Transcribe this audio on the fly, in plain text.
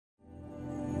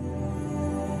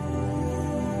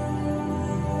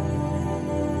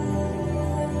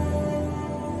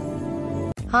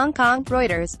Hong Kong,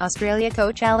 Reuters. Australia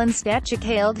coach Alen Stajcic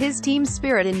hailed his team's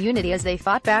spirit and unity as they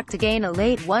fought back to gain a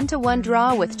late 1-1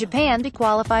 draw with Japan to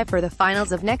qualify for the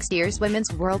finals of next year's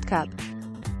Women's World Cup.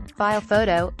 File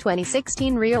photo,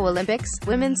 2016 Rio Olympics,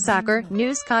 Women's Soccer,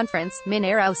 News Conference,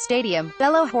 Mineirao Stadium,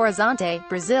 Belo Horizonte,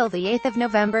 Brazil, the 8th of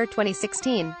November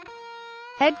 2016.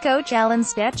 Head coach Alen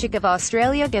Stajcic of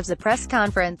Australia gives a press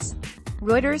conference.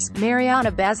 Reuters,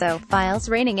 Mariana Bazo, files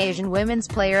reigning Asian Women's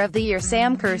Player of the Year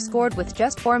Sam Kerr scored with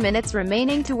just 4 minutes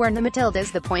remaining to earn the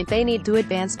Matildas the point they need to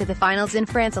advance to the finals in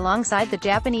France alongside the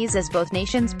Japanese as both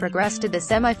nations progress to the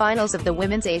semi-finals of the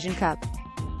Women's Asian Cup.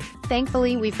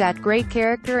 "Thankfully we've got great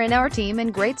character in our team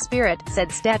and great spirit," said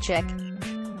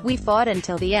Stajcic. "We fought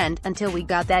until the end, until we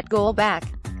got that goal back.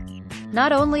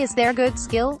 Not only is there good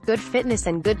skill, good fitness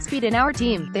and good speed in our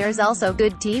team, there's also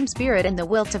good team spirit and the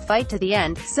will to fight to the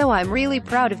end, so I'm really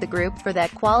proud of the group for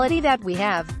that quality that we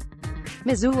have."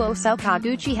 Mizuho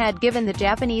Sakaguchi had given the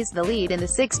Japanese the lead in the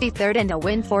 63rd and a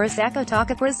win for Asako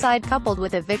Takakura's side coupled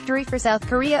with a victory for South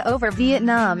Korea over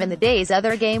Vietnam in the day's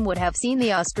other game would have seen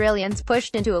the Australians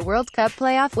pushed into a World Cup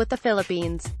playoff with the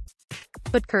Philippines.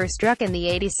 But Kerr struck in the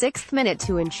 86th minute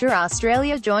to ensure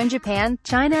Australia joined Japan,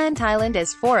 China and Thailand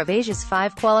as 4 of Asia's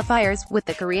 5 qualifiers, with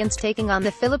the Koreans taking on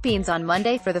the Philippines on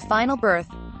Monday for the final berth.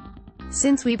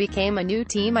 "Since we became a new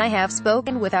team I have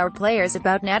spoken with our players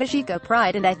about Natashika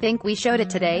pride and I think we showed it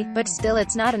today, but still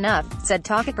it's not enough," said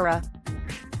Takakura.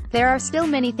 "There are still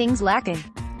many things lacking.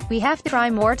 We have to try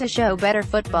more to show better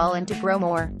football and to grow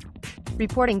more."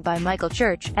 Reporting by Michael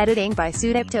Church, editing by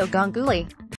Sudipto Ganguly.